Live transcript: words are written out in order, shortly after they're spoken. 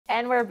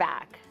And we're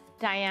back.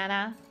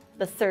 Diana,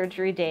 the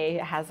surgery day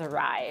has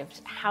arrived.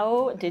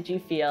 How did you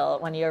feel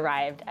when you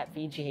arrived at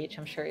VGH?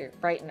 I'm sure you're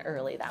bright and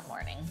early that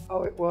morning.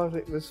 Oh, it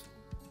was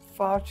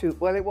far too,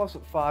 well, it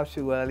wasn't far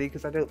too early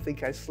because I don't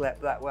think I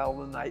slept that well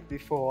the night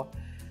before.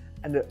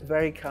 And a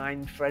very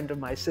kind friend of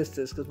my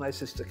sister's, because my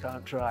sister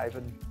can't drive,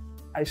 and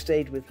I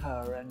stayed with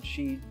her and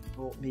she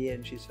brought me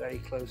in. She's very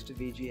close to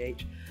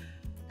VGH.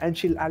 And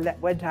I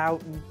went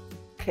out and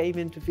came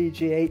into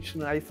VGH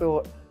and I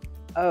thought,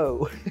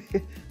 oh,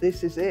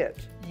 this is it.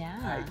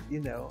 Yeah. You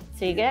know.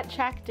 So you get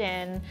checked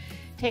in,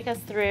 take us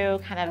through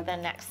kind of the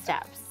next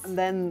steps. And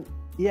then,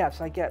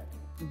 yes, I get,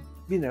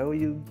 you know,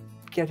 you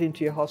get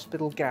into your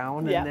hospital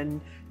gown and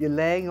then you're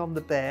laying on the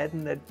bed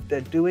and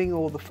they're doing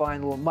all the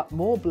final,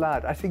 more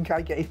blood. I think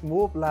I gave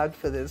more blood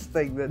for this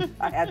thing than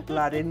I had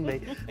blood in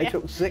me. They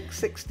took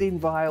 16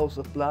 vials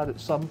of blood at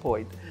some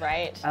point.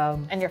 Right.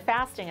 And you're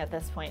fasting at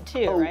this point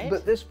too, right?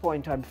 But at this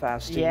point I'm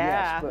fasting,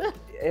 yes. But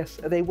yes,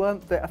 they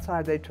weren't the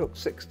time they took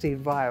 16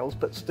 vials,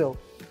 but still.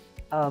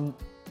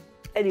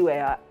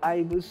 Anyway,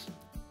 I was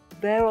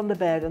there on the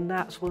bed and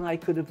that's when I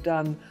could have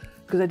done,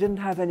 because I didn't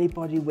have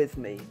anybody with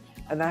me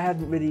and I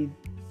hadn't really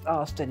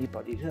asked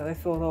anybody. So I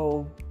thought,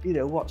 oh, you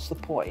know, what's the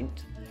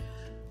point?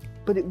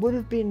 But it would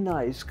have been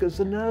nice because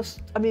the nurse,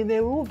 I mean,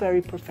 they were all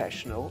very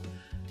professional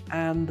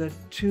and the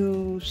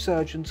two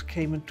surgeons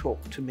came and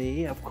talked to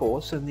me, of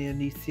course, and the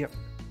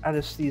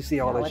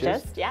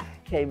anesthesiologist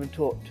came and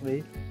talked to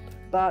me.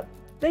 But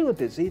they were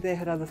busy, they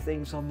had other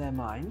things on their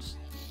minds.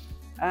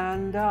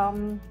 And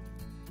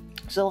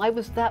so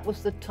that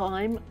was the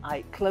time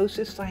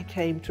closest I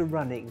came to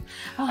running.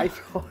 Oh, I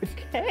thought,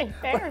 okay,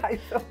 fair.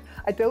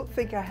 I don't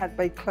think I had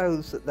my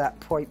clothes at that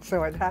point,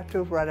 so I'd have to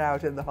have run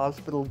out in the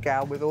hospital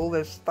gown with all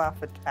this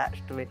stuff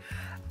attached to me.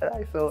 And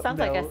I thought, sounds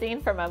like a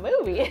scene from a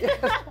movie.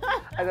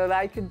 I thought,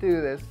 I can do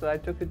this. So I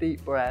took a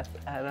deep breath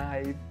and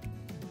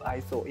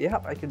I thought,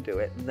 yep, I can do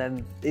it. And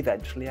then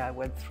eventually I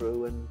went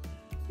through and,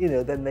 you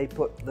know, then they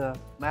put the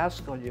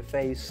mask on your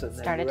face and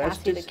then the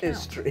rest is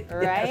history.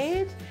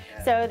 Right?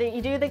 Yes. So that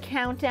you do the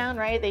countdown,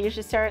 right? They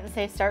usually start and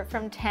say start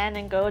from 10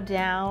 and go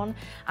down.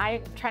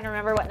 I'm trying to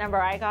remember what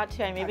number I got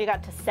to. I maybe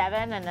got to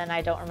 7 and then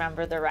I don't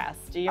remember the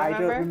rest. Do you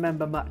remember? I don't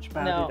remember much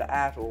about it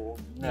at all.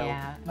 No.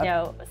 Yeah,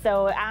 no.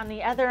 So on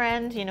the other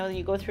end, you know,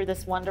 you go through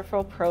this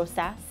wonderful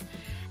process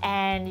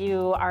and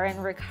you are in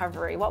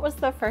recovery. What was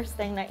the first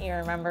thing that you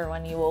remember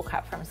when you woke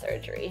up from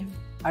surgery?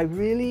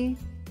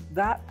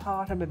 That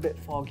part I'm a bit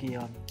foggy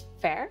on.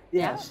 Fair?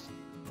 Yes.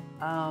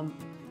 Yeah.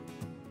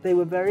 They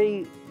were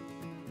very,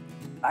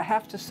 I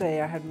have to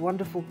say, I had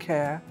wonderful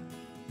care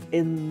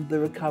in the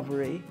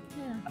recovery.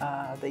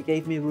 Yeah. They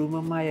gave me a room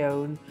on my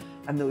own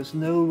and there was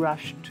no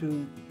rush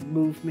to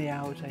move me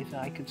out.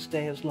 I could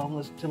stay as long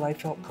as till I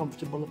felt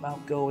comfortable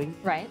about going.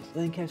 Right. I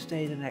think I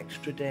stayed an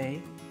extra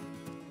day.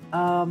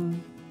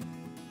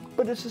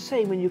 But it's the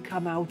same when you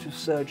come out of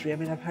surgery. I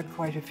mean, I've had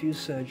quite a few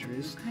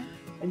surgeries. Okay.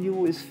 And you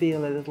always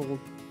feel a little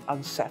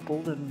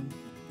unsettled,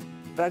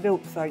 but I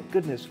don't, thank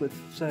goodness, with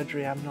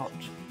surgery I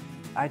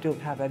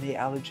don't have any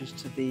allergies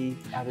to the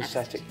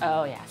anesthetic.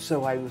 Oh, yeah.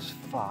 So I was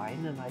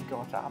fine and I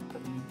got up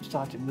and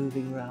started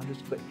moving around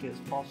as quickly as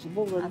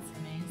possible. And that's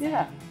amazing.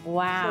 Yeah.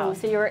 Wow.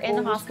 So you were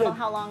in hospital,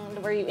 how long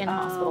were you in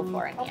hospital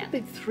for in the end?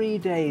 Probably 3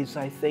 days,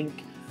 I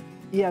think.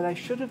 Yeah,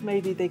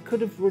 they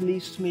could have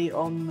released me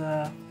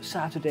on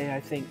Saturday, I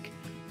think,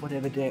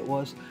 whatever day it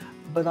was.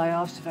 But I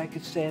asked if I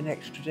could stay an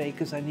extra day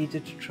because I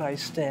needed to try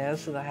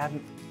stairs and they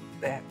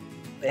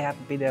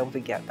hadn't been able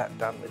to get that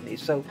done with me.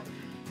 So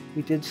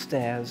we did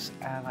stairs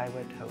and I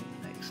went home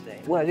the next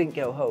day. Well, I didn't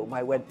go home.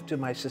 I went to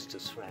my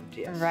sister's friend,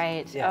 yes.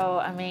 Right. Yeah. Oh,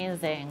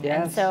 amazing.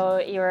 Yes. And so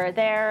you were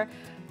there.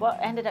 What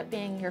ended up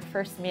being your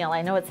first meal?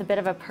 I know it's a bit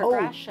of a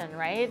progression,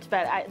 right?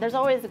 But there's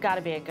always got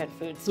to be a good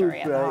food story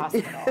at the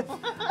hospital.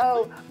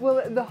 Oh, well,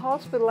 in the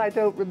hospital, I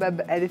don't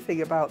remember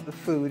anything about the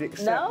food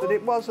except that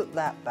it wasn't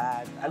that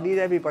bad. I mean,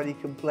 everybody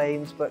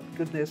complains, but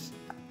goodness,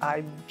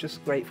 I'm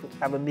just grateful to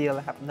have a meal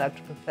I haven't had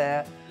to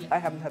prepare. I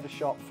haven't had a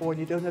shop for, and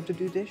you don't have to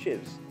do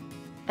dishes.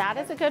 That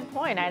is a good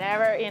point. I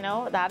never, you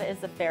know, that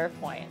is a fair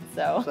point.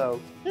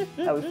 So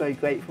I was very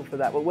grateful for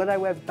that. But when I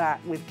went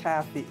back with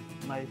Kathy,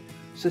 my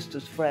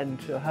sister's friend,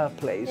 to her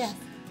place,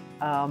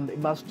 it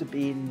must have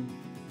been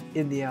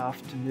in the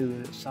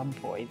afternoon at some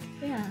point.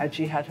 Yeah. And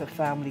she had her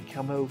family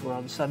come over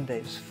on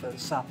Sundays for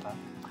supper.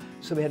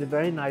 So we had a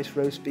very nice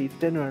roast beef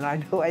dinner, and I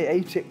know I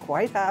ate it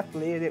quite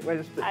happily, and it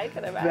was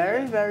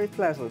very, very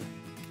pleasant.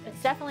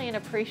 It's definitely an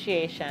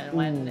appreciation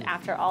when,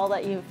 after all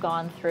that you've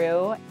gone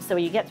through, so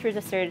you get through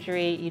the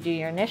surgery, you do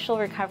your initial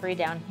recovery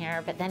down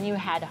here, but then you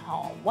head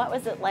home. What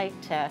was it like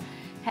to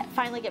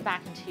finally get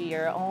back into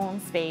your own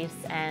space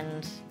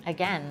and,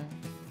 again,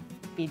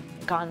 be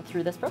gone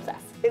through this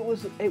process? It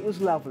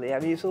was lovely. I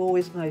mean, it's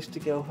always nice to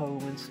go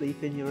home and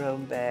sleep in your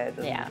own bed.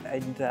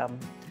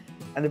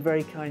 And a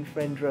very kind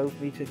friend drove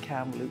me to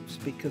Kamloops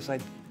because I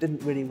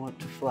didn't really want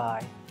to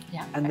fly.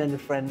 Yeah, and then a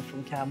friend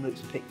from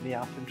Kamloops picked me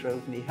up and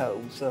drove me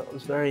home, so it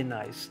was very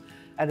nice.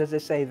 And as I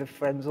say, the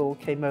friends all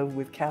came over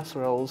with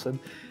casseroles and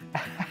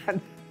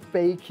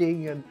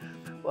baking and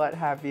what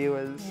have you,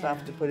 and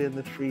stuff to put in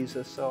the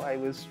freezer. So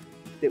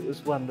it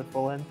was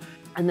wonderful.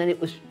 And then it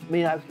was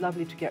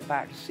lovely to get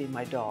back to see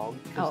my dog,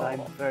 because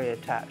I'm very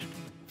attached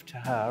to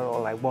her,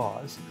 or I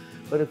was.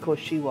 But of course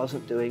she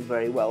wasn't doing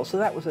very well, so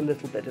that was a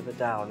little bit of a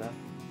downer.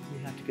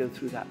 We had to go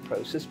through that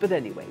process, but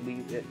anyway,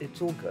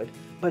 it's all good.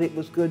 But it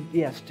was good,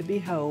 yes, to be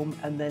home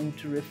and then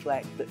to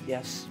reflect that,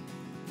 yes,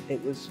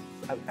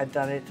 I'd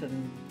done it,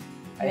 and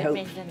it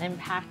made an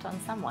impact on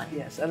someone.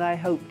 Yes, and I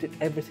hoped that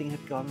everything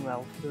had gone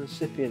well for the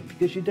recipient,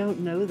 because you don't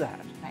know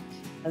that. Right.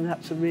 And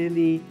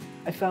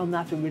I found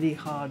that a really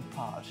hard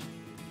part.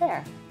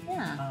 Fair,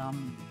 yeah.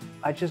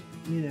 I just,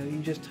 you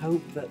just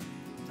hope that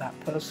that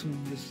person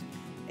was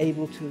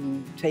able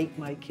to take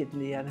my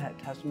kidney, and it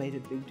has made a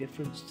big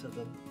difference to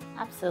them.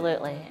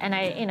 Absolutely. And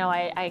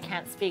I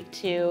can't speak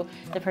to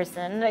the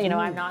person,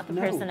 I'm not the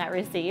person that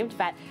received,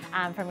 but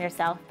from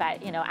yourself,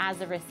 but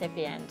as a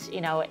recipient,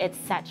 it's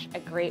such a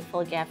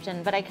grateful gift.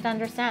 But I could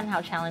understand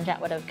how challenged that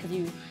would have, because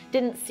you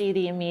didn't see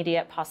the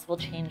immediate possible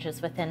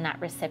changes within that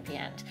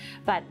recipient.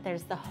 But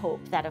there's the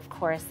hope that, of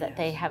course, that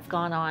they have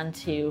gone on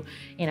to,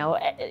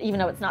 even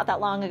though it's not that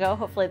long ago,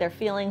 hopefully they're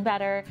feeling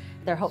better.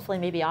 They're hopefully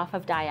maybe off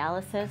of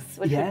dialysis,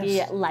 which would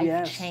be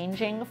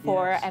life-changing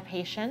for a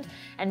patient,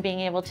 and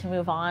being able to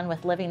move on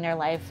with living their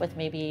life with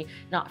maybe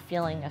not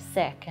feeling as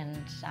sick. And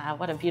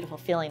what a beautiful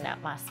feeling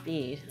that must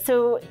be.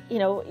 So,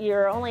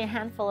 you're only a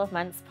handful of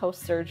months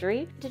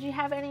post-surgery. Did you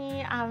have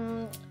any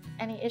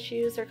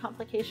issues or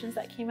complications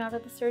that came out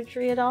of the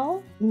surgery at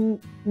all?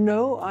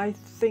 No, I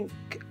think,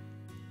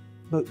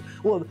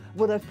 well,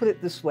 I've put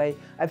it this way,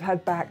 I've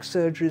had back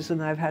surgeries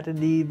and I've had a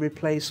knee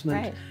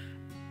replacement. Right.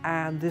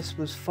 And this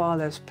was far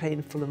less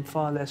painful and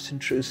far less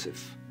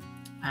intrusive.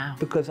 Wow.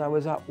 Because I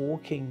was up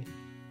walking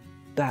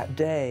that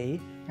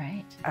day.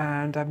 Right.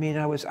 And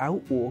I was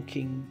out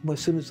walking as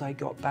soon as I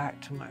got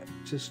back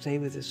to stay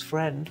with this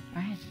friend.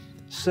 Right.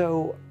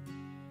 So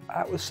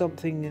that was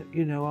something,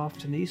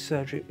 after knee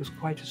surgery, it was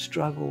quite a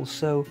struggle.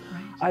 So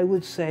I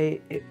would say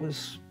it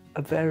was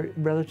a very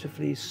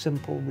relatively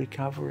simple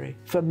recovery,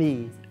 for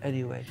me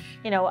anyway.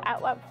 At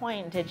what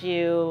point did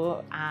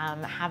you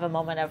have a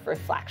moment of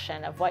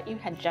reflection of what you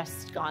had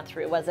just gone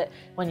through? Was it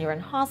when you were in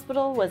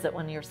hospital? Was it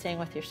when you were staying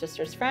with your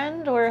sister's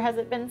friend? Or has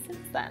it been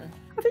since then?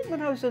 I think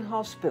when I was in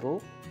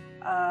hospital,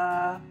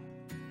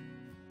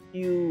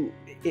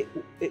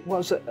 it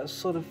was a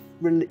sort of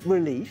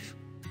relief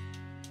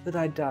that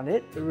I'd done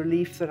it, a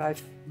relief that I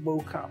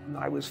woke up and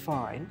I was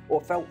fine, or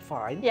felt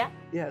fine. Yeah.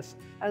 Yes.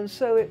 And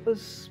so it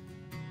was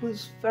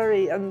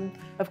very, and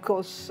of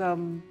course,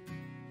 again,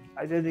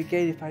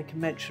 if I can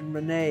mention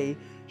Renee,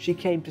 she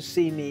came to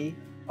see me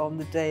on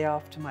the day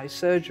after my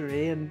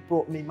surgery and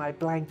brought me my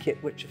blanket,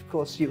 which of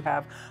course you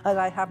have, and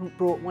I haven't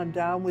brought one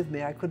down with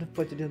me. I could have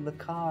put it in the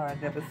car, I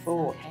never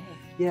thought. Okay.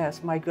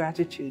 Yes, my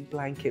gratitude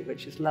blanket,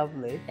 which is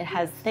lovely. It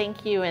has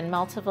thank you in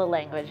multiple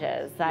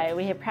languages.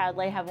 We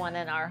proudly have one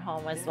in our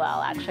home as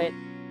well, actually.